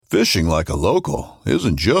Fishing like a local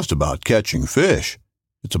isn't just about catching fish.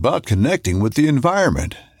 It's about connecting with the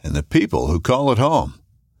environment and the people who call it home.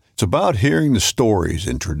 It's about hearing the stories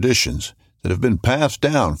and traditions that have been passed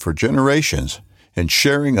down for generations and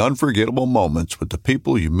sharing unforgettable moments with the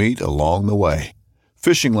people you meet along the way.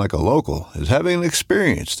 Fishing like a local is having an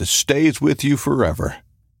experience that stays with you forever.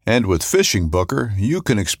 And with Fishing Booker, you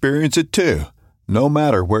can experience it too, no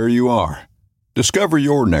matter where you are. Discover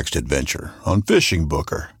your next adventure on Fishing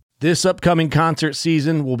Booker. This upcoming concert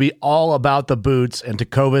season will be all about the boots, and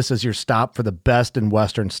Tecovas is your stop for the best in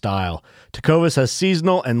Western style. Tecovas has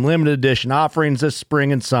seasonal and limited edition offerings this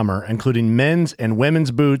spring and summer, including men's and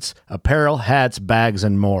women's boots, apparel, hats, bags,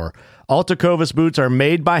 and more. All Tecovas boots are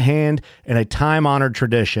made by hand in a time-honored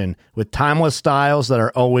tradition with timeless styles that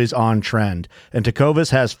are always on trend. And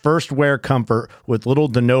Tecovas has first wear comfort with little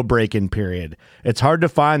to no break-in period. It's hard to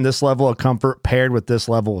find this level of comfort paired with this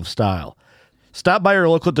level of style. Stop by your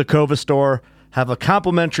local Tecovas store, have a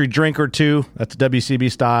complimentary drink or two, that's WCB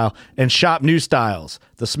style, and shop new styles.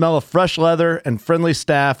 The smell of fresh leather and friendly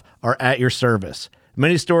staff are at your service.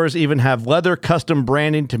 Many stores even have leather custom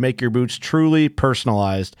branding to make your boots truly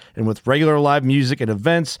personalized. And with regular live music and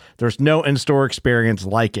events, there's no in-store experience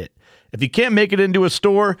like it. If you can't make it into a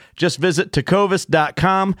store, just visit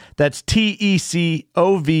tecovas.com. That's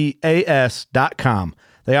TECOVAS.com.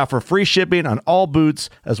 They offer free shipping on all boots,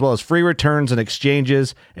 as well as free returns and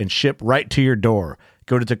exchanges, and ship right to your door.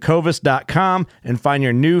 Go to tecovas.com and find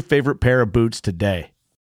your new favorite pair of boots today.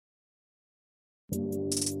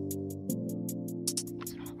 Oh,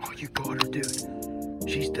 you got her, dude.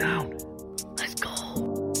 She's down. Let's go.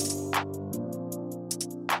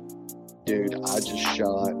 Dude, I just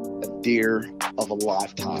shot a deer of a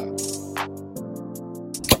lifetime.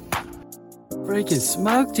 Freaking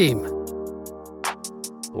smoked him.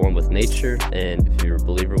 One with nature, and if you're a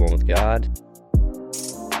believer, one with God.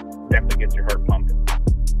 Definitely gets your heart pumping.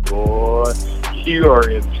 Boy, you are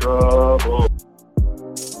in trouble.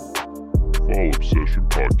 Fall Obsession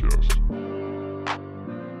Podcast.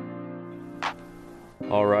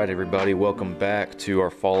 All right, everybody, welcome back to our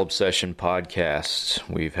Fall Obsession Podcast.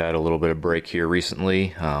 We've had a little bit of break here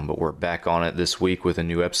recently, but we're back on it this week with a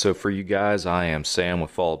new episode for you guys. I am Sam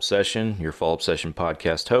with Fall Obsession, your Fall Obsession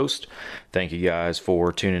Podcast host. Thank you guys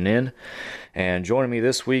for tuning in. And joining me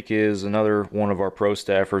this week is another one of our pro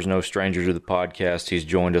staffers, no stranger to the podcast. He's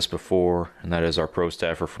joined us before, and that is our pro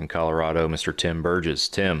staffer from Colorado, Mr. Tim Burgess.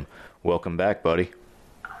 Tim, welcome back, buddy.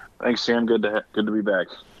 Thanks, Sam. Good to be back.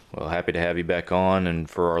 Well, happy to have you back on. And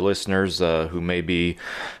for our listeners who may be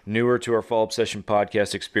newer to our Fall Obsession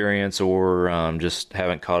Podcast experience or just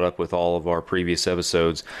haven't caught up with all of our previous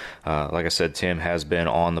episodes, like I said, Tim has been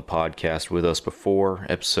on the podcast with us before,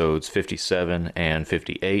 episodes 57 and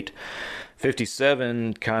 58.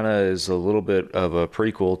 57 kind of is a little bit of a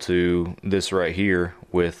prequel to this right here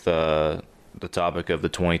with the topic of the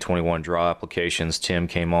 2021 draw applications. Tim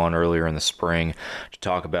came on earlier in the spring to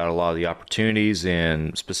talk about a lot of the opportunities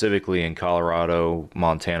specifically in Colorado,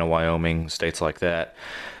 Montana, Wyoming, states like that.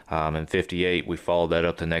 In 58, we followed that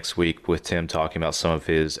up the next week with Tim talking about some of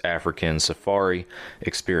his African safari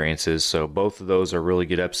experiences. So both of those are really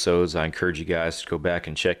good episodes. I encourage you guys to go back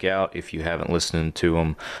and check out if you haven't listened to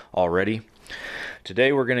them already.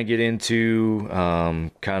 Today we're going to get into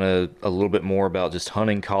kind of a little bit more about just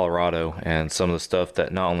hunting Colorado and some of the stuff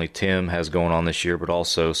that not only Tim has going on this year, but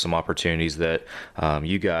also some opportunities that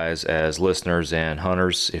you guys as listeners and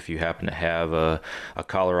hunters, if you happen to have a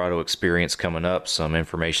Colorado experience coming up, some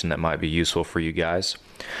information that might be useful for you guys.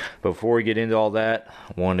 But before we get into all that,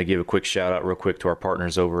 I wanted to give a quick shout out real quick to our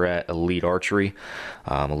partners over at Elite Archery.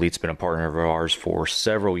 Elite's been a partner of ours for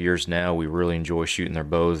several years now. We really enjoy shooting their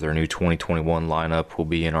bows. Their new 2021 lineup will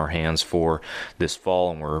be in our hands for this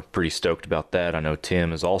fall, and we're pretty stoked about that. I know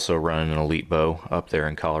Tim is also running an Elite bow up there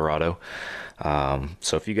in Colorado.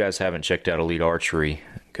 So if you guys haven't checked out Elite Archery,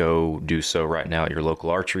 go do so right now at your local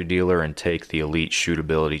archery dealer and take the Elite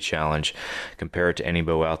Shootability Challenge. Compare it to any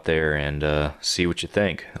bow out there and see what you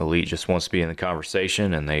think. Elite just wants to be in the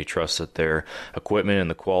conversation, and they trust that their equipment and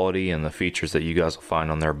the quality and the features that you guys will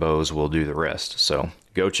find on their bows will do the rest. So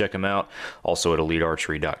go check them out, also at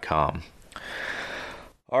elitearchery.com.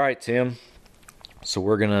 All right, Tim. So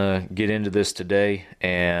we're going to get into this today,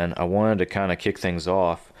 and I wanted to kind of kick things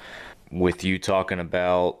off with you talking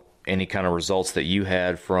about any kind of results that you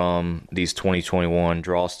had from these 2021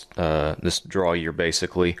 draws, this draw year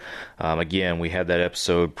basically. Again, we had that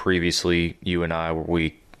episode previously, you and I, where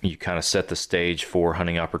we you kind of set the stage for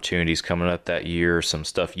hunting opportunities coming up that year, some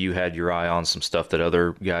stuff you had your eye on, some stuff that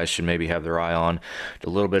other guys should maybe have their eye on, a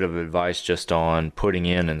little bit of advice just on putting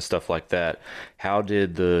in and stuff like that. How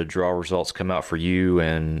did the draw results come out for you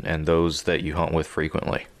and those that you hunt with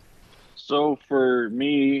frequently? So for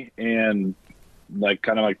me and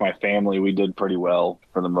kind of my family, we did pretty well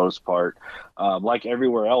for the most part. Like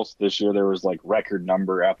everywhere else this year, there was record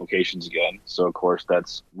number applications again. So of course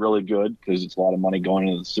that's really good because it's a lot of money going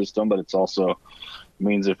into the system, but it's also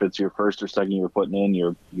means if it's your first or second year putting in,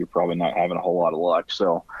 you're probably not having a whole lot of luck.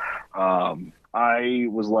 So I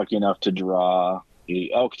was lucky enough to draw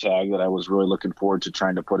the elk tag that I was really looking forward to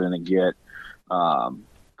trying to put in and get.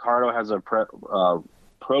 Colorado has a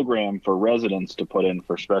program for residents to put in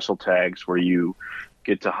for special tags where you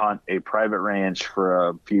get to hunt a private ranch for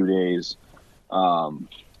a few days, and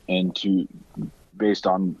based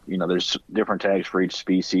on, there's different tags for each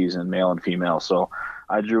species and male and female. So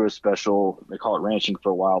I drew a special, they call it Ranching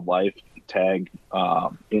for Wildlife tag,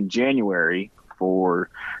 in January for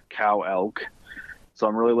cow elk. So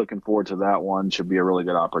I'm really looking forward to that one. Should be a really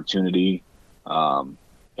good opportunity.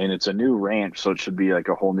 And it's a new ranch, so it should be a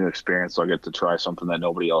whole new experience. So I get to try something that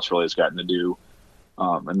nobody else really has gotten to do,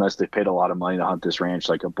 unless they paid a lot of money to hunt this ranch,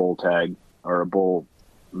 like a bull tag or a bull.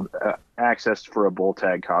 Access for a bull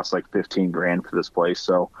tag costs $15,000 for this place.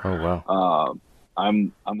 So, oh wow,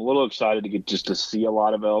 I'm a little excited to get just to see a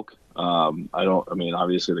lot of elk.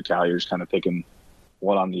 Obviously the cow, you're just kind of picking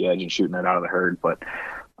one on the edge and shooting it out of the herd, but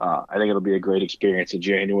I think it'll be a great experience in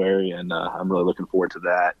January, and I'm really looking forward to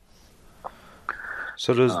that.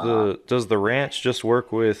 So does the ranch just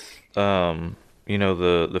work with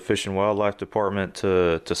the Fish and Wildlife Department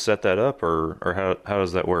to set that up, or how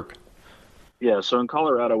does that work? Yeah, so in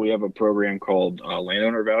Colorado we have a program called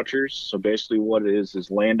landowner vouchers. So basically what it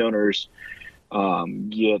is landowners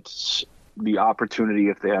get the opportunity,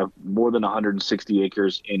 if they have more than 160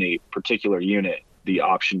 acres in a particular unit, the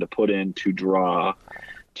option to put in to draw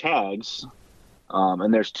tags.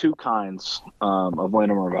 And there's two kinds of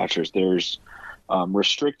landowner vouchers. There's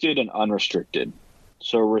restricted and unrestricted.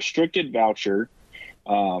 So restricted voucher,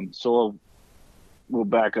 so we'll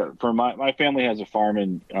back up. For my family has a farm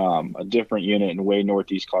in a different unit in way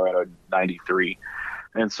northeast Colorado, 93.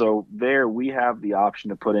 And so there we have the option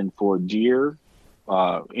to put in for deer,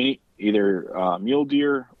 either mule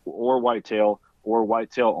deer or whitetail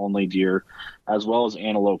only deer, as well as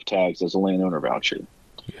antelope tags as a landowner voucher.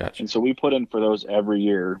 Gotcha. And so we put in for those every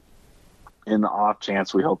year in the off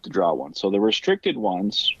chance we hope to draw one. So the restricted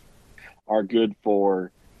ones are good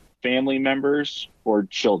for family members or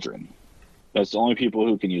children. That's the only people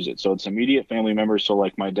who can use it. So it's immediate family members. So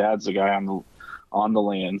my dad's the guy on the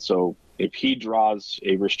land. So if he draws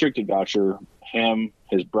a restricted voucher, him,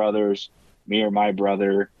 his brothers, me or my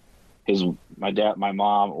brother, my dad, my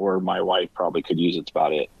mom, or my wife probably could use it. That's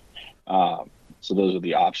about it. So those are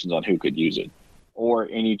the options on who could use it, or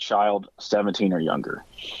any child 17 or younger.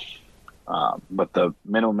 But the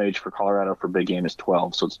minimum age for Colorado for big game is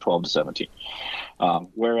 12, so it's 12 to 17.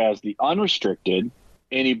 Whereas the unrestricted,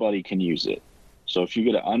 anybody can use it. So if you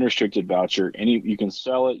get an unrestricted voucher, you can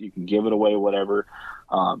sell it, you can give it away, whatever.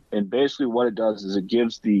 And basically what it does is it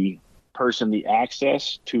gives the person the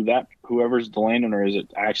access to that, whoever's the landowner is,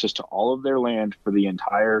 access to all of their land for the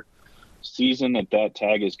entire season that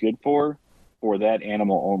tag is good for that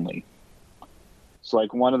animal only. So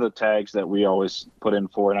one of the tags that we always put in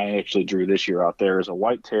for, and I actually drew this year out there, is a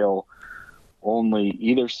whitetail only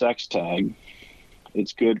either sex tag.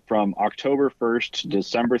 It's good from October 1st to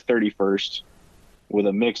December 31st with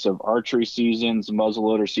a mix of archery seasons,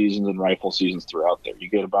 muzzleloader seasons, and rifle seasons throughout there. You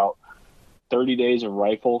get about 30 days of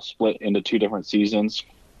rifle split into two different seasons.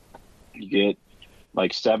 You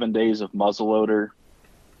get 7 days of muzzleloader,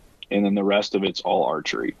 and then the rest of it's all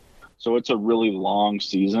archery. So it's a really long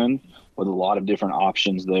season with a lot of different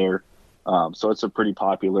options there. So it's a pretty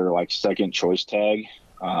popular second choice tag.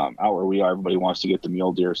 Out where we are, everybody wants to get the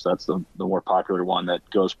mule deer, so that's the more popular one that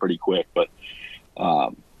goes pretty quick. But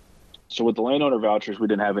so with the landowner vouchers, we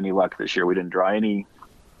didn't have any luck this year. We didn't draw any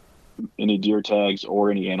deer tags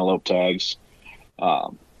or any antelope tags.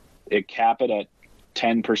 It cap it at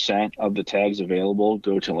 10% of the tags available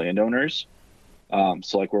go to landowners.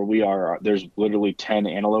 So where we are, there's literally 10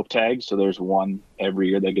 antelope tags, so there's one every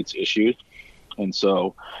year that gets issued. And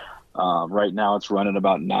so right now it's running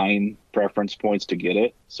about 9 preference points to get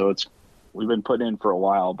it. So we've been putting in for a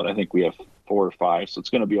while, but I think we have 4 or 5. So it's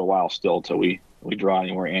going to be a while still till we draw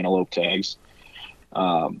any more antelope tags.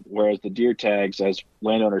 Whereas the deer tags, as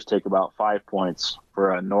landowners, take about 5 points.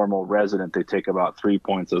 For a normal resident, they take about 3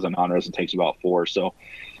 points. As a non-resident, takes about 4. So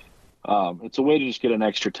it's a way to just get an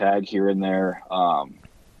extra tag here and there.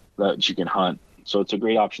 that you can hunt. So it's a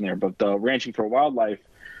great option there. But the Ranching for Wildlife,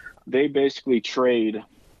 they basically trade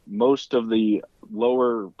most of the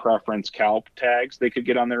lower preference cow tags they could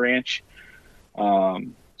get on their ranch.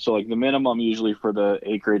 So like the minimum usually for the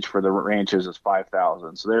acreage for the ranches is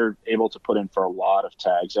 5,000. So they're able to put in for a lot of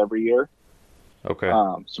tags every year. Okay.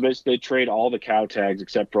 So basically they trade all the cow tags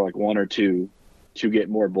except for like one or two to get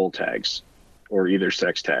more bull tags or either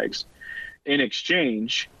sex tags. In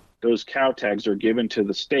exchange, those cow tags are given to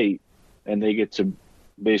the state and they get to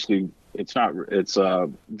basically,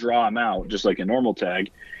 draw them out just like a normal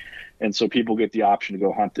tag. And so people get the option to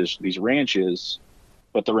go hunt these ranches,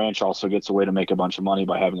 but the ranch also gets a way to make a bunch of money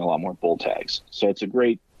by having a lot more bull tags. So it's a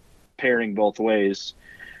great pairing both ways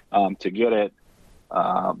to get it.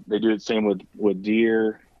 They do the same with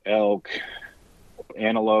deer, elk,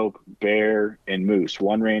 antelope, bear, and moose.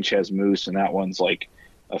 One ranch has moose, and that one's like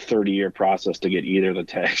a 30-year process to get either of the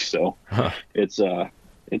tags. So it's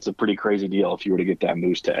a pretty crazy deal if you were to get that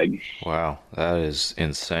moose tag. Wow, that is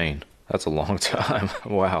insane. That's a long time.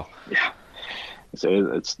 Wow. Yeah.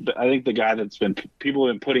 So I think the guy people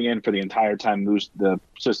have been putting in for the entire time the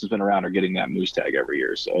system's been around are getting that moose tag every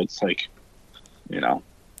year. So it's like, Well,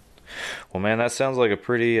 man, that sounds like a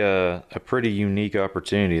pretty unique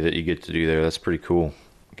opportunity that you get to do there. That's pretty cool.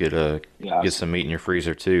 Get some meat in your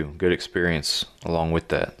freezer too. Good experience along with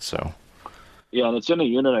that. So. Yeah, and it's in a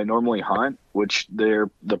unit I normally hunt, which the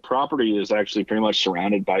property is actually pretty much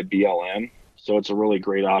surrounded by BLM. So it's a really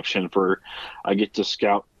great option I get to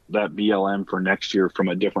scout that BLM for next year from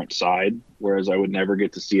a different side, whereas I would never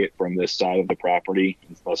get to see it from this side of the property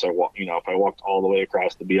unless if I walked all the way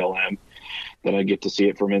across the BLM, then I get to see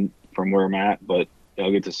it from where I'm at, but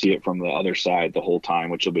I'll get to see it from the other side the whole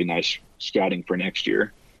time, which will be nice scouting for next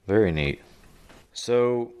year. Very neat.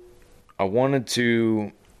 So I wanted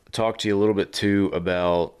to talk to you a little bit too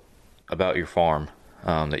about your farm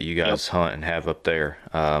that you guys hunt and have up there.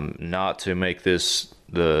 Not to make this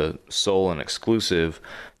the sole and exclusive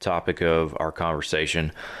topic of our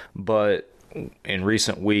conversation, but in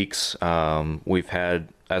recent weeks, we've had,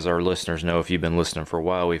 as our listeners know, if you've been listening for a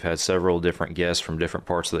while, we've had several different guests from different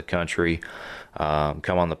parts of the country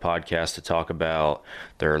come on the podcast to talk about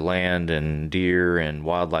their land and deer and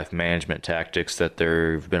wildlife management tactics that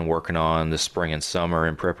they've been working on this spring and summer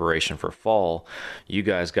in preparation for fall. You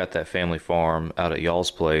guys got that family farm out at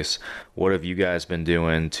y'all's place. What have you guys been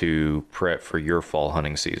doing to prep for your fall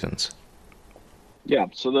hunting seasons? Yeah,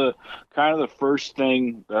 so the first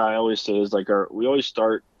thing that I always say is we always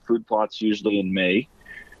start food plots usually in May.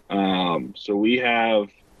 So we have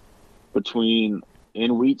between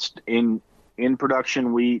in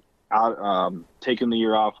production wheat, out taking the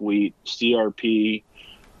year off wheat, CRP,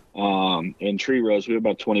 and tree rows, we have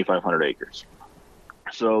about 2,500 acres.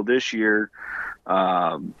 So this year,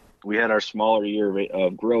 we had our smaller year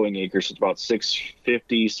of growing acres. It's about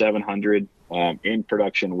 650, 700 in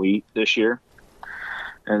production wheat this year.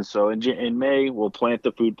 And so in May, we'll plant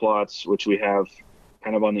the food plots, which we have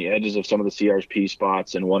kind of on the edges of some of the CRP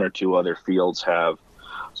spots, and one or two other fields have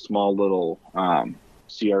small little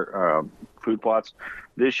food plots.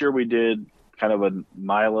 This year we did kind of a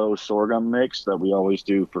Milo sorghum mix that we always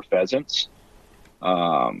do for pheasants.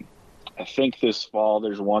 I think this fall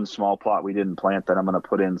there's one small plot we didn't plant that I'm going to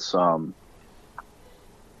put in some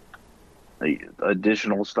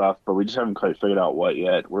additional stuff, but we just haven't quite figured out what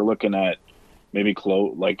yet. We're looking at maybe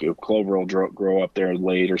clover will grow up there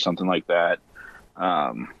late or something like that.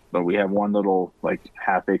 But we have one little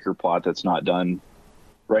half-acre plot that's not done.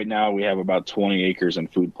 Right now we have about 20 acres in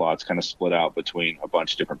food plots kind of split out between a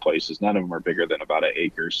bunch of different places. None of them are bigger than about an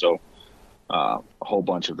acre, so a whole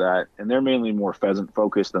bunch of that. And they're mainly more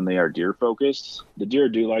pheasant-focused than they are deer-focused. The deer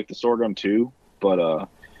do like the sorghum too, but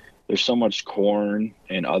there's so much corn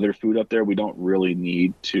and other food up there, we don't really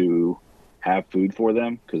need to have food for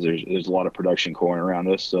them because there's a lot of production corn around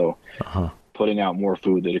us. So putting out more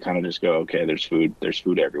food, they kind of just go, okay, there's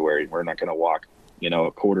food everywhere. We're not going to walk,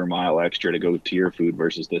 a quarter mile extra to go to your food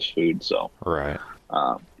versus this food. So right.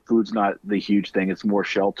 Food's not the huge thing. It's more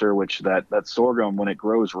shelter, which that sorghum, when it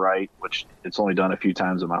grows right, which it's only done a few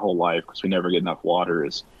times in my whole life because we never get enough water,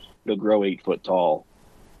 it'll grow 8 foot tall.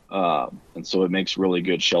 And so it makes really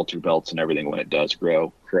good shelter belts and everything when it does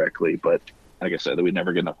grow correctly. But like I said, we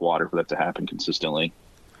never get enough water for that to happen consistently.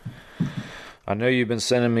 I know you've been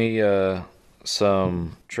sending me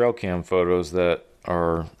some trail cam photos that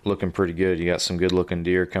are looking pretty good. You got some good looking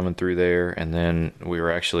deer coming through there. And then we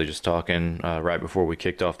were actually just talking right before we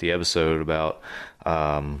kicked off the episode about,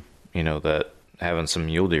 that having some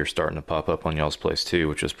mule deer starting to pop up on y'all's place too,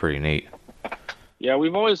 which is pretty neat. Yeah,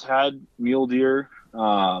 we've always had mule deer.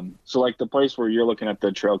 So like the place where you're looking at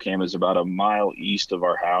the trail cam is about a mile east of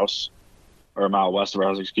our house, or a mile west of our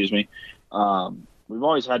house, excuse me. We've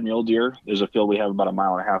always had mule deer. There's a field we have about a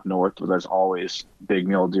mile and a half north where there's always big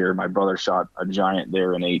mule deer. My brother shot a giant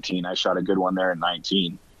there in 18. I shot a good one there in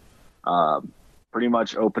 19. Pretty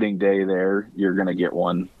much opening day there, you're going to get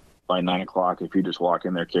one by 9 o'clock if you just walk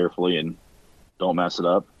in there carefully and don't mess it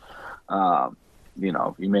up. You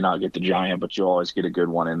know, you may not get the giant, but you'll always get a good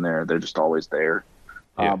one in there. They're just always there.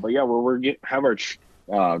 Yeah. But yeah, have our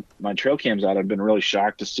my trail cams out. I've been really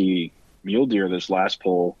shocked to see mule deer this last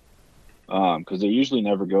pull, because they usually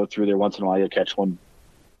never go through there. Once in a while, you'll catch one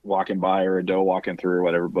walking by or a doe walking through or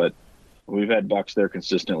whatever. But we've had bucks there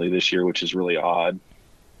consistently this year, which is really odd.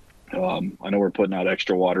 I know we're putting out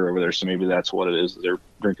extra water over there, so maybe that's what it is. They're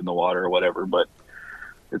drinking the water or whatever. But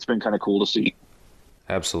it's been kind of cool to see.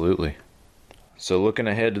 Absolutely. So looking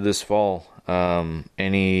ahead to this fall,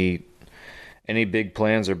 any big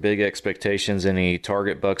plans or big expectations? Any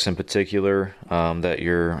target bucks in particular that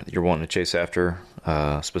you're wanting to chase after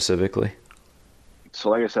specifically? So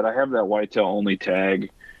like I said, I have that whitetail only tag.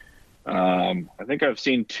 I think I've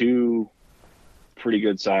seen 2 pretty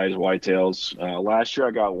good sized whitetails. Last year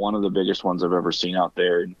I got one of the biggest ones I've ever seen out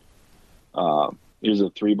there. It was a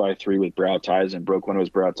 3x3 with brow ties and broke one of his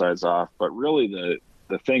brow ties off. But really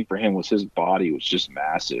the thing for him was his body was just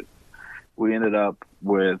massive. We ended up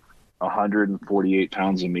with 148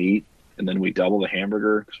 pounds of meat, and then we doubled the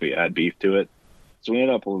hamburger because we add beef to it. So we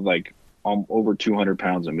ended up with like over 200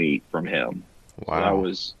 pounds of meat from him. Wow. So that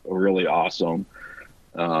was really awesome.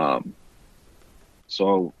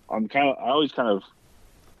 So I always kind of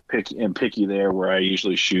picky there where I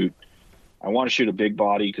usually shoot. I want to shoot a big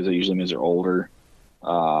body because it usually means they're older.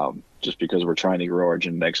 Just because we're trying to grow our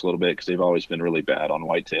genetics a little bit because they've always been really bad on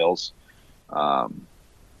whitetails. Our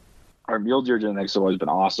mule deer genetics have always been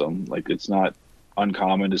awesome. Like, it's not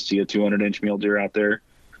uncommon to see a 200-inch mule deer out there.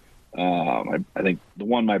 I think the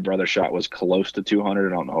one my brother shot was close to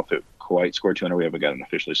 200. I don't know if it quite scored 200. We haven't got it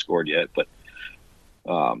officially scored yet, but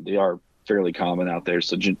they are fairly common out there.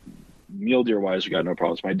 So mule deer wise, we got no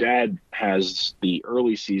problems. My dad has the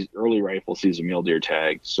early rifle season mule deer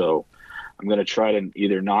tag, so I'm going to try to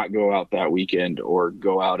either not go out that weekend or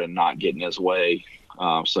go out and not get in his way,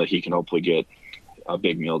 so that he can hopefully get a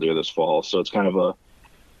big mule deer this fall. So it's I kind of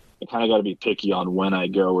got to be picky on when I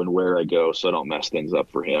go and where I go so I don't mess things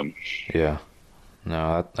up for him. Yeah,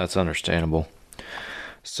 no, that's understandable.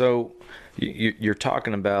 So you're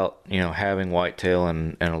talking about, having whitetail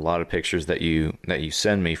and a lot of pictures that you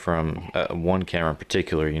send me from one camera in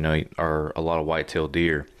particular, are a lot of whitetail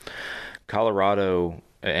deer. Colorado,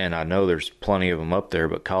 and I know there's plenty of them up there,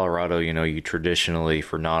 but Colorado, you traditionally,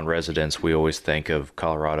 for non-residents, we always think of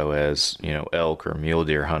Colorado as, elk or mule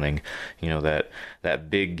deer hunting, that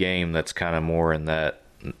big game that's kind of more in that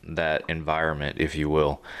environment, if you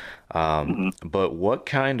will. But what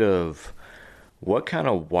kind of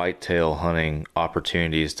whitetail hunting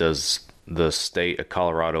opportunities does the state of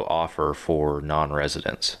Colorado offer for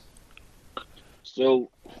non-residents?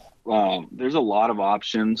 So there's a lot of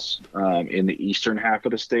options in the eastern half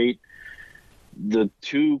of the state. The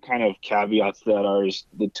 2 kind of caveats that are is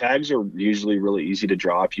the tags are usually really easy to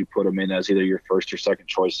draw if you put them in as either your first or second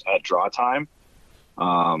choice at draw time.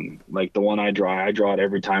 Like the one I draw it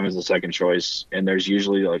every time as the second choice, and there's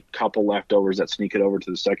usually a couple leftovers that sneak it over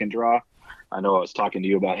to the second draw. I know I was talking to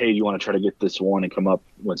you about, hey, you want to try to get this one and come up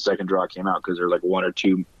when second draw came out, because there's like 1 or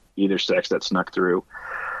 2 either sex that snuck through.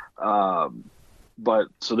 But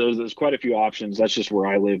so there's quite a few options. That's just where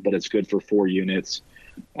I live, but it's good for 4 units.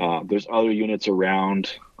 There's other units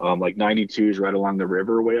around, like 92 is right along the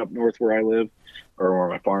river way up north where I live, or where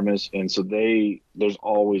my farm is. And so there's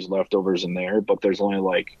always leftovers in there, but there's only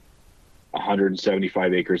like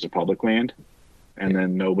 175 acres of public land. And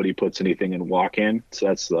then nobody puts anything in walk-in. So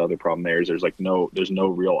that's the other problem there, is there's no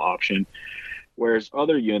real option. Whereas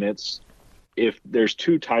other units, if there's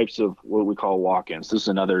 2 types of what we call walk-ins, this is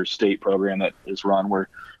another state program that is run where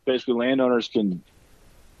basically landowners can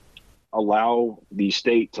allow the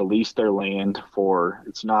state to lease their land for,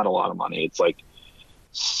 it's not a lot of money. It's like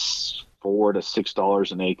 $4 to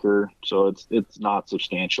 $6 an acre. So it's not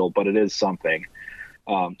substantial, but it is something,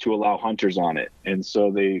 to allow hunters on it. And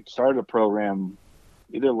so they started a program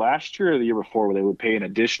either last year or the year before where they would pay an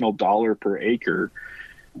additional $1 per acre.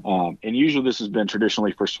 And usually this has been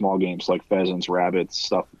traditionally for small games like pheasants, rabbits,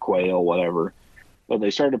 stuff, quail, whatever. But they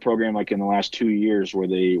started a program like in the last 2 years where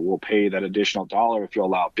they will pay that additional $1 if you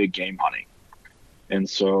allow big game hunting. And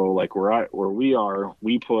so like where we are,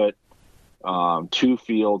 we put 2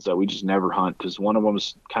 fields that we just never hunt, because one of them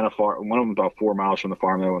is kind of far. One of them about 4 miles from the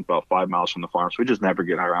farm, the other one's about 5 miles from the farm. So we just never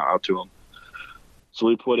get out to them. So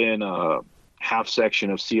we put in a half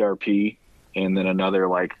section of CRP and then another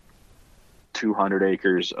like 200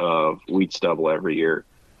 acres of wheat stubble every year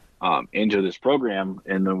into this program.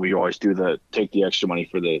 And then we always take the extra money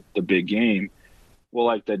for the big game. Well,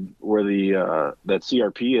 like that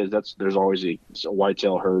CRP is, there's always a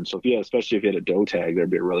whitetail herd. So especially if you had a doe tag, there'd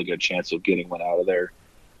be a really good chance of getting one out of there.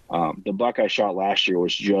 The buck I shot last year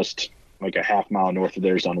was just like a half mile north of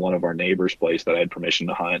theirs on one of our neighbors' place that I had permission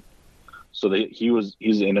to hunt. So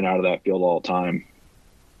he's in and out of that field all the time,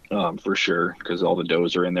 for sure, because all the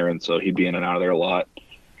does are in there, and so he'd be in and out of there a lot.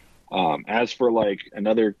 As for like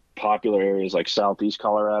another popular areas like southeast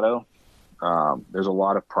Colorado, there's a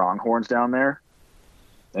lot of pronghorns down there,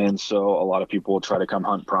 and so a lot of people will try to come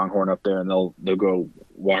hunt pronghorn up there, and they'll go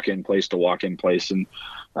walk-in place to walk-in place, and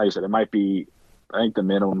like I said, it might be, I think the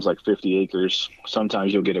minimum's like 50 acres.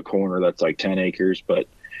 Sometimes you'll get a corner that's like 10 acres, but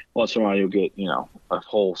once in a while you'll get, a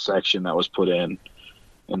whole section that was put in.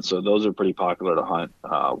 And so those are pretty popular to hunt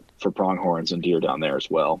for pronghorns and deer down there as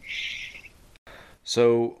well.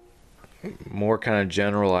 So more kind of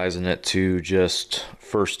generalizing it to just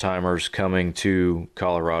first timers coming to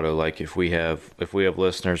Colorado, like if we have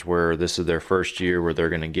listeners where this is their first year where they're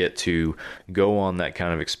going to get to go on that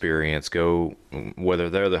kind of experience, go whether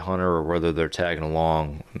they're the hunter or whether they're tagging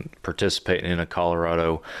along, participating in a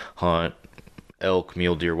Colorado hunt, elk,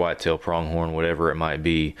 mule deer, whitetail, pronghorn, whatever it might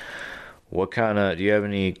be. Do you have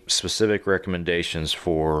any specific recommendations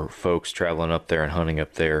for folks traveling up there and hunting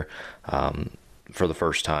up there for the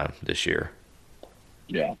first time this year?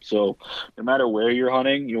 Yeah. So no matter where you're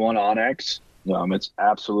hunting, you want onX. It's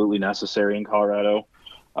absolutely necessary in Colorado.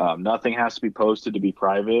 Nothing has to be posted to be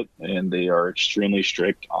private, and they are extremely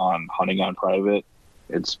strict on hunting on private.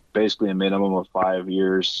 It's basically a minimum of 5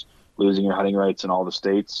 years losing your hunting rights in all the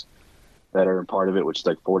states that are a part of it, which is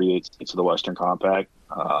like 48 states of the Western Compact.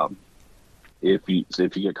 If you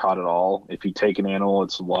get caught at all, if you take an animal,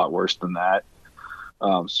 it's a lot worse than that.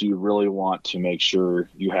 So you really want to make sure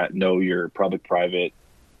you know your public, private,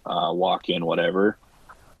 walk-in, whatever.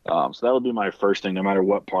 So that would be my first thing, no matter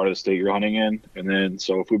what part of the state you're hunting in. And then,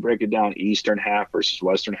 so if we break it down eastern half versus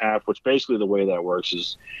western half, which basically the way that works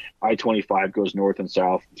is I-25 goes north and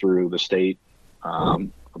south through the state.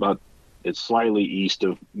 It's slightly east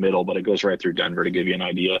of middle, but it goes right through Denver to give you an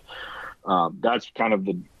idea. That's kind of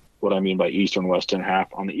what I mean by eastern western half.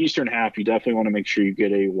 On the eastern half, you definitely want to make sure you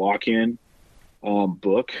get a walk-in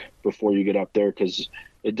book before you get up there, because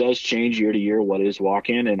it does change year to year what is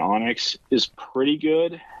walk-in, and onX is pretty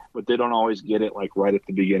good, but they don't always get it like right at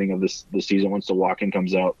the beginning of the season. Once the walk-in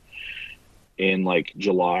comes out in like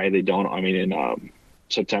July, in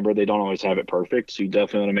September, they don't always have it perfect. So you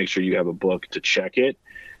definitely want to make sure you have a book to check it.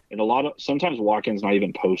 And sometimes walk-in's not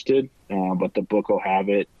even posted, but the book will have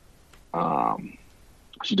it. So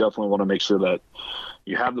you definitely want to make sure that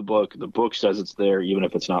you have the book. The book says it's there, even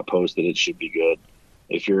if it's not posted, it should be good.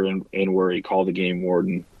 If you're in worry, call the game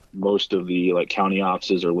warden. Most of the county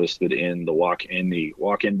offices are listed in the walk-in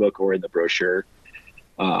book or in the brochure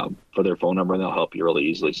for their phone number, and they'll help you really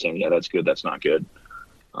easily saying, yeah, that's good, that's not good.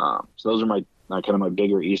 So those are my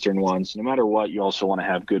bigger eastern ones. No matter what, you also want to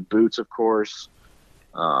have good boots, of course,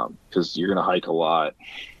 because you're going to hike a lot.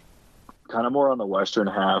 Kind of more on the western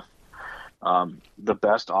half. The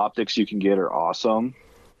best optics you can get are awesome.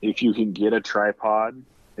 If you can get a tripod,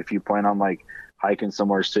 if you plan on hiking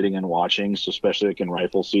somewhere, sitting and watching, so especially in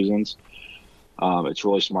rifle seasons, it's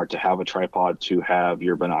really smart to have a tripod to have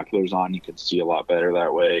your binoculars on. You can see a lot better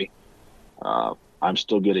that way. I'm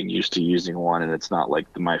still getting used to using one, and it's not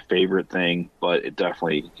my favorite thing, but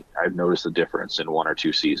I've noticed a difference in 1 or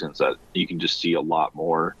 2 seasons that you can just see a lot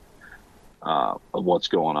more of what's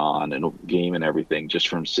going on and game and everything just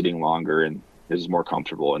from sitting longer, and is more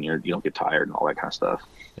comfortable, and you don't get tired and all that kind of stuff.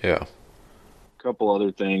 Yeah. A couple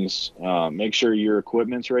other things. Make sure your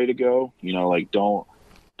equipment's ready to go.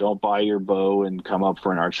 Don't buy your bow and come up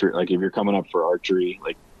for an archery. If you're coming up for archery,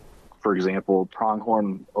 for example,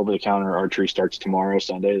 pronghorn over-the-counter archery starts tomorrow,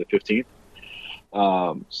 Sunday, the 15th.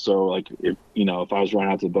 So if I was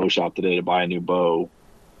running out to the bow shop today to buy a new bow,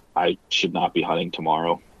 I should not be hunting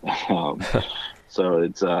tomorrow. So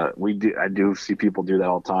it's I do see people do that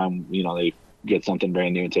all the time. They get something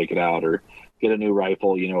brand new and take it out, or get a new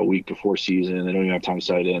rifle, a week before season. They don't even have time to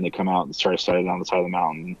sight it in. They come out and try to sight it on the side of the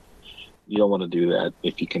mountain. You don't want to do that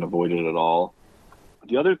if you can avoid it at all.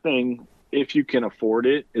 The other thing, if you can afford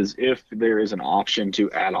it, is if there is an option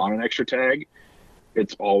to add on an extra tag,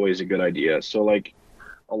 it's always a good idea. So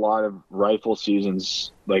a lot of rifle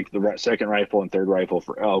seasons, the second rifle and third rifle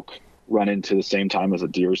for elk, run into the same time as a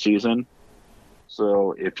deer season.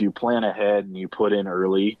 So if you plan ahead and you put in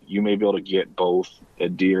early, you may be able to get both a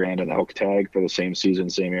deer and an elk tag for the same season,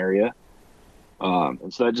 same area.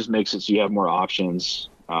 And so that just makes it so you have more options.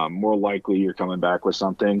 More likely you're coming back with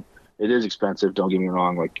something. It is expensive, don't get me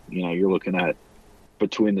wrong. Like, you're looking at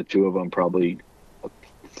between the two of them probably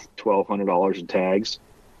 $1,200 in tags.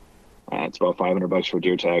 It's about $500 for a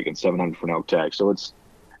deer tag and $700 for an elk tag. So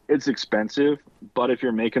it's expensive, but if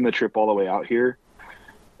you're making the trip all the way out here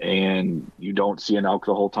and you don't see an elk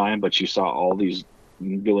the whole time, but you saw all these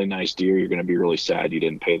really nice deer, you're going to be really sad you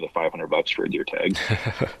didn't pay the $500 for a deer tag.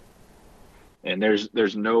 And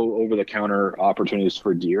there's no over-the-counter opportunities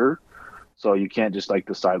for deer, so you can't just like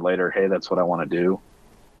decide later, hey, that's what I want to do.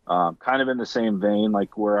 Kind of in the same vein,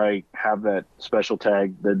 like where I have that special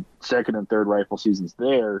tag, the second and third rifle seasons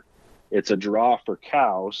there, it's a draw for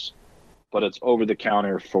cows, but it's over the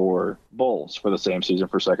counter for bulls for the same season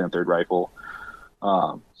for second and third rifle.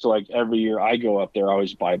 So like every year I go up there, I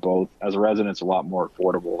always buy both. As a resident, it's a lot more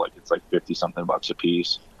affordable. Like it's like 50 something bucks a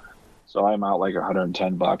piece. So I'm out like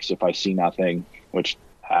 $110 if I see nothing, which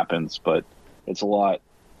happens, but it's a lot.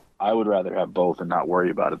 I would rather have both and not worry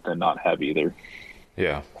about it than not have either.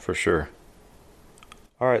 Yeah, for sure.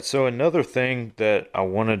 All right, so another thing that I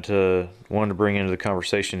wanted to bring into the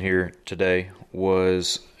conversation here today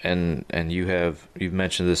was, and you've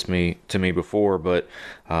mentioned this to me before, but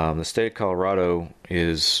the state of Colorado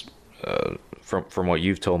is, from what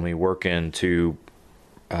you've told me, working to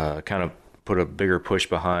kind of put a bigger push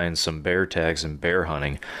behind some bear tags and bear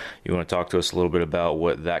hunting. You want to talk to us a little bit about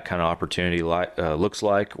what that kind of opportunity looks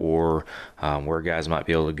like, or where guys might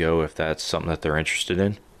be able to go if that's something that they're interested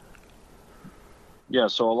in? Yeah,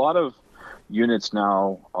 so a lot of units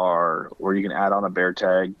now are where you can add on a bear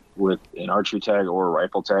tag with an archery tag or a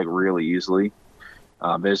rifle tag really easily.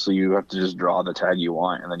 Basically, you have to just draw the tag you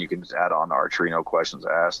want, and then you can just add on the archery, no questions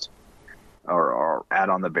asked. Or add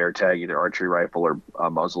on the bear tag, either archery, rifle, or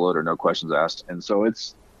muzzleloader, no questions asked. And so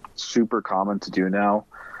it's super common to do now.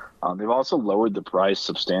 They've also lowered the price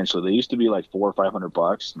substantially. They used to be like $400 or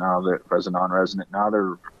 $500. Now they're as a non-resident. Now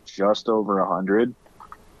they're just over $100.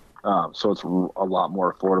 So it's a lot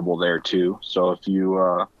more affordable there too. So if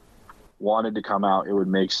you wanted to come out, it would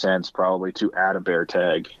make sense probably to add a bear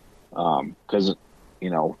tag, because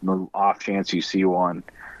the off chance you see one,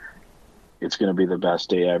 it's going to be the best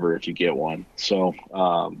day ever if you get one. So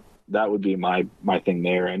that would be my thing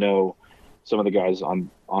there. I know some of the guys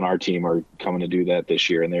on our team are coming to do that this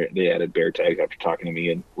year, and they added bear tags after talking to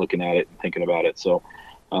me and looking at it and thinking about it. So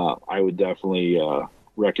I would definitely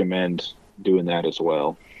recommend doing that as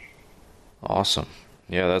well. Awesome.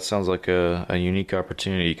 Yeah, that sounds like a unique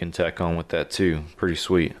opportunity you can tack on with that too. Pretty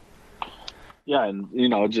sweet. Yeah, and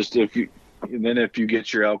just if you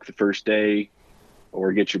get your elk the first day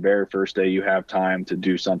or get your bear first day, you have time to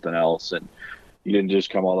do something else, and you didn't just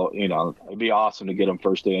come all the, it'd be awesome to get them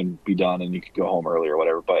first day and be done and you could go home early or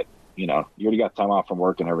whatever, but you already got time off from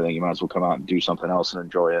work and everything. You might as well come out and do something else and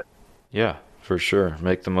enjoy it. Yeah, for sure.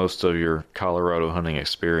 Make the most of your Colorado hunting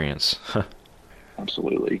experience.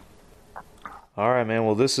 Absolutely. All right, man.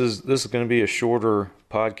 Well, this is going to be a shorter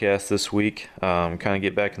podcast this week. Kind of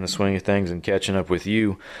get back in the swing of things and catching up with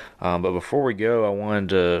you. But before we go, I wanted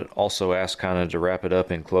to also ask, kind of to wrap it up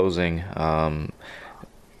in closing. I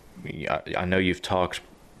know you've talked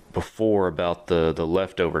before about the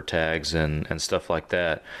leftover tags and stuff like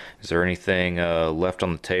that. Is there anything left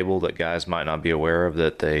on the table that guys might not be aware of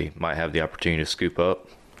that they might have the opportunity to scoop up?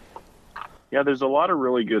 Yeah, there's a lot of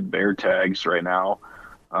really good bear tags right now.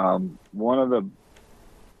 One of the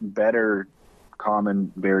better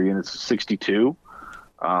common bear units is 62.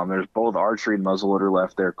 There's both archery and muzzleloader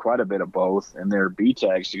left there, quite a bit of both, and they're B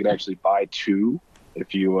tags. You could actually buy two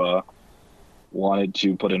if you wanted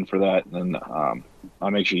to put in for that. And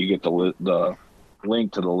I'll make sure you get the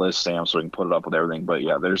link to the list, Sam, so we can put it up with everything. But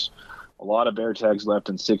yeah, there's a lot of bear tags left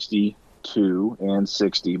in 62 and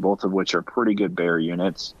 60, both of which are pretty good bear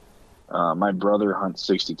units. My brother hunts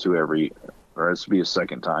 62 or this will be his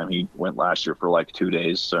second time. He went last year for like 2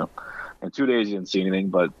 days. So in 2 days, he didn't see anything,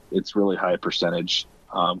 but it's really high percentage,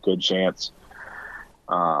 good chance.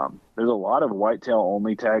 There's a lot of whitetail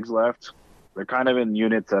only tags left. They're kind of in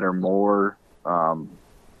units that are more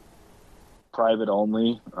private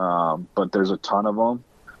only, but there's a ton of them.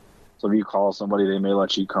 So if you call somebody, they may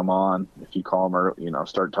let you come on. If you call them or,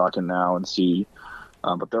 start talking now and see.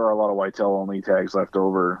 But there are a lot of whitetail only tags left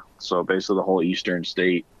over. So basically the whole eastern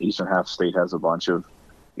half state has a bunch of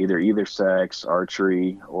either sex,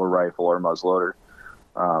 archery, or rifle or muzzleloader.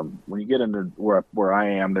 When you get into where I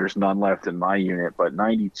am, there's none left in my unit, but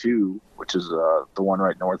 92, which is the one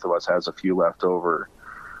right north of us, has a few left over.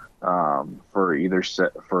 for either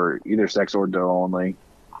sex or doe only.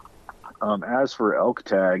 As for elk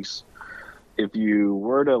tags, if you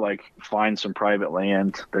were to like find some private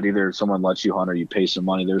land that either someone lets you hunt or you pay some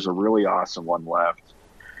money, there's a really awesome one left.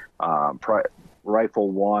 Rifle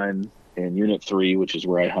 1 in Unit 3, which is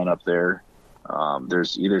where I hunt up there.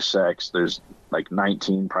 There's either sex. There's like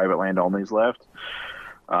 19 private land onlys left.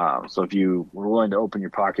 So if you were willing to open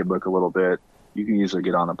your pocketbook a little bit, you can usually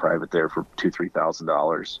get on a private there for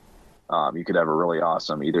 $2,000-$3,000. You could have a really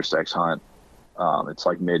awesome either sex hunt. It's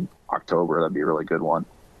like mid-October. That'd be a really good one.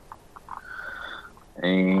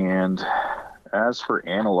 And as for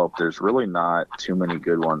antelope, there's really not too many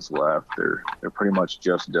good ones left. They're pretty much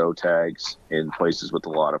just doe tags in places with a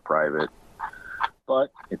lot of private.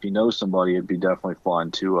 But if you know somebody, it'd be definitely fun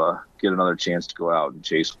to get another chance to go out and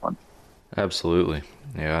chase one. Absolutely.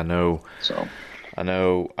 Yeah, I know. So, I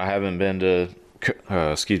haven't been to,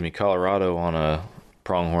 Colorado on a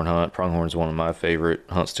pronghorn hunt. Pronghorn's one of my favorite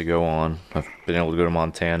hunts to go on. I've been able to go to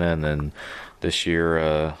Montana, and then this year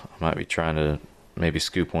I might be trying to maybe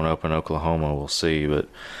scoop one up in Oklahoma. We'll see, but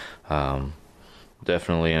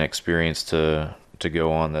definitely an experience to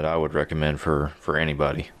go on that I would recommend for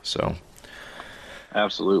anybody. So,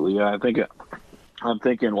 absolutely, yeah. I'm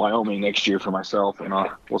thinking Wyoming next year for myself, and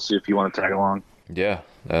we'll see if you want to tag along. Yeah,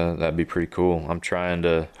 that'd be pretty cool. I'm trying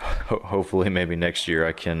to, hopefully maybe next year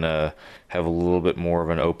I can have a little bit more of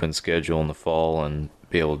an open schedule in the fall and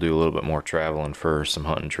be able to do a little bit more traveling for some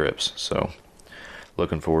hunting trips. So,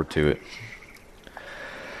 looking forward to it.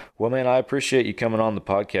 Well, man, I appreciate you coming on the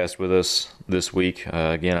podcast with us this week.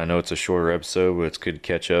 Again, I know it's a shorter episode, but it's good to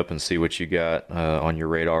catch up and see what you got on your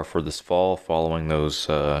radar for this fall following those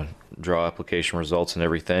draw application results and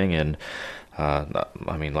everything. And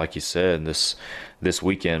I mean, like you said, this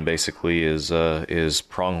weekend basically is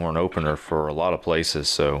pronghorn opener for a lot of places.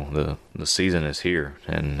 So the season is here,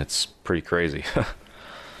 and it's pretty crazy.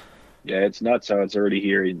 Yeah, it's nuts how it's already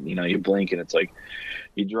here. You blink and it's like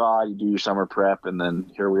you draw, you do your summer prep, and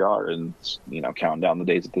then here we are, and counting down the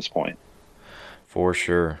days at this point. For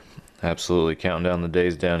sure, absolutely, counting down the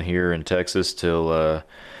days down here in Texas till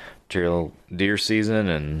deer season,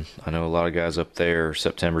 and I know a lot of guys up there,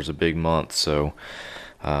 September's a big month, so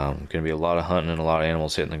going to be a lot of hunting and a lot of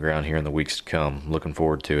animals hitting the ground here in the weeks to come. Looking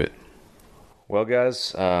forward to it. Well,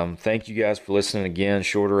 guys, thank you guys for listening again.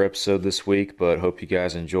 Shorter episode this week, but hope you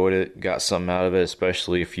guys enjoyed it, got something out of it,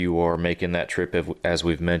 especially if you are making that trip, as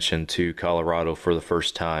we've mentioned, to Colorado for the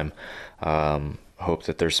first time. Hope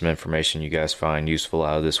that there's some information you guys find useful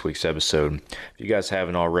out of this week's episode. If you guys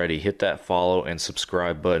haven't already, hit that follow and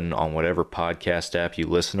subscribe button on whatever podcast app you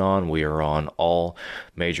listen on. We are on all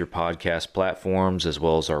major podcast platforms, as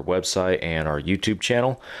well as our website and our YouTube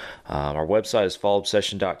channel. Our website is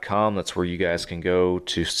fallobsession.com. That's where you guys can go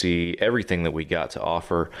to see everything that we got to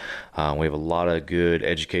offer. We have a lot of good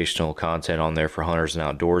educational content on there for hunters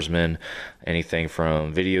and outdoorsmen. Anything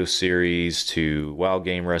from video series to wild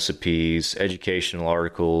game recipes, educational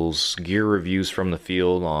articles, gear reviews from the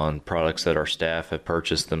field on products that our staff have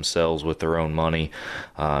purchased themselves with their own money.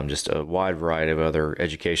 Just a wide variety of other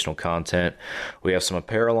educational content. We have some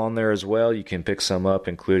apparel on there as well. You can pick some up,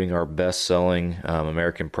 including our best-selling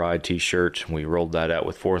American Pride t-shirt. We rolled that out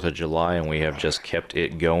with 4th of July, and we have just kept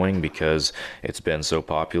it going because it's been so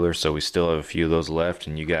popular. So we still have a few of those left,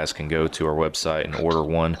 and you guys can go to our website and order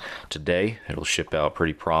one today. It'll ship out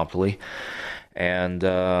pretty promptly. And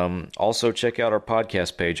also check out our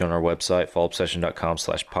podcast page on our website,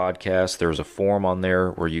 fallobsession.com/podcast. There's a form on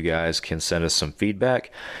there where you guys can send us some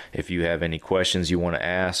feedback. If you have any questions you want to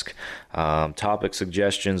ask, topic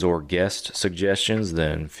suggestions or guest suggestions,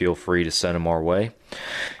 then feel free to send them our way.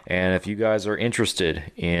 And if you guys are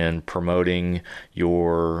interested in promoting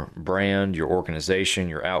your brand, your organization,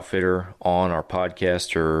 your outfitter on our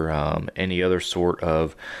podcast or any other sort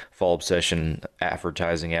of Fall Obsession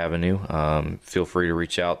advertising avenue, feel free to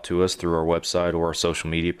reach out to us through our website or our social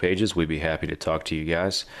media pages. We'd be happy to talk to you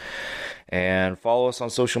guys. And follow us on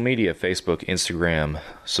social media, Facebook, Instagram.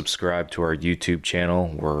 Subscribe to our YouTube channel.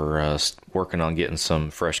 We're working on getting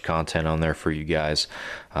some fresh content on there for you guys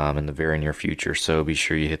in the very near future. So be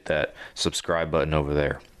sure you hit that subscribe button over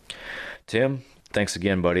there. Tim, thanks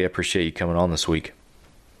again, buddy. I appreciate you coming on this week.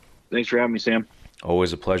 Thanks for having me, Sam.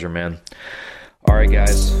 Always a pleasure, man. All right,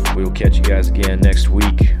 guys. We will catch you guys again next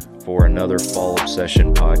week for another Fall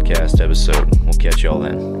Obsession podcast episode. We'll catch y'all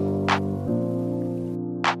then.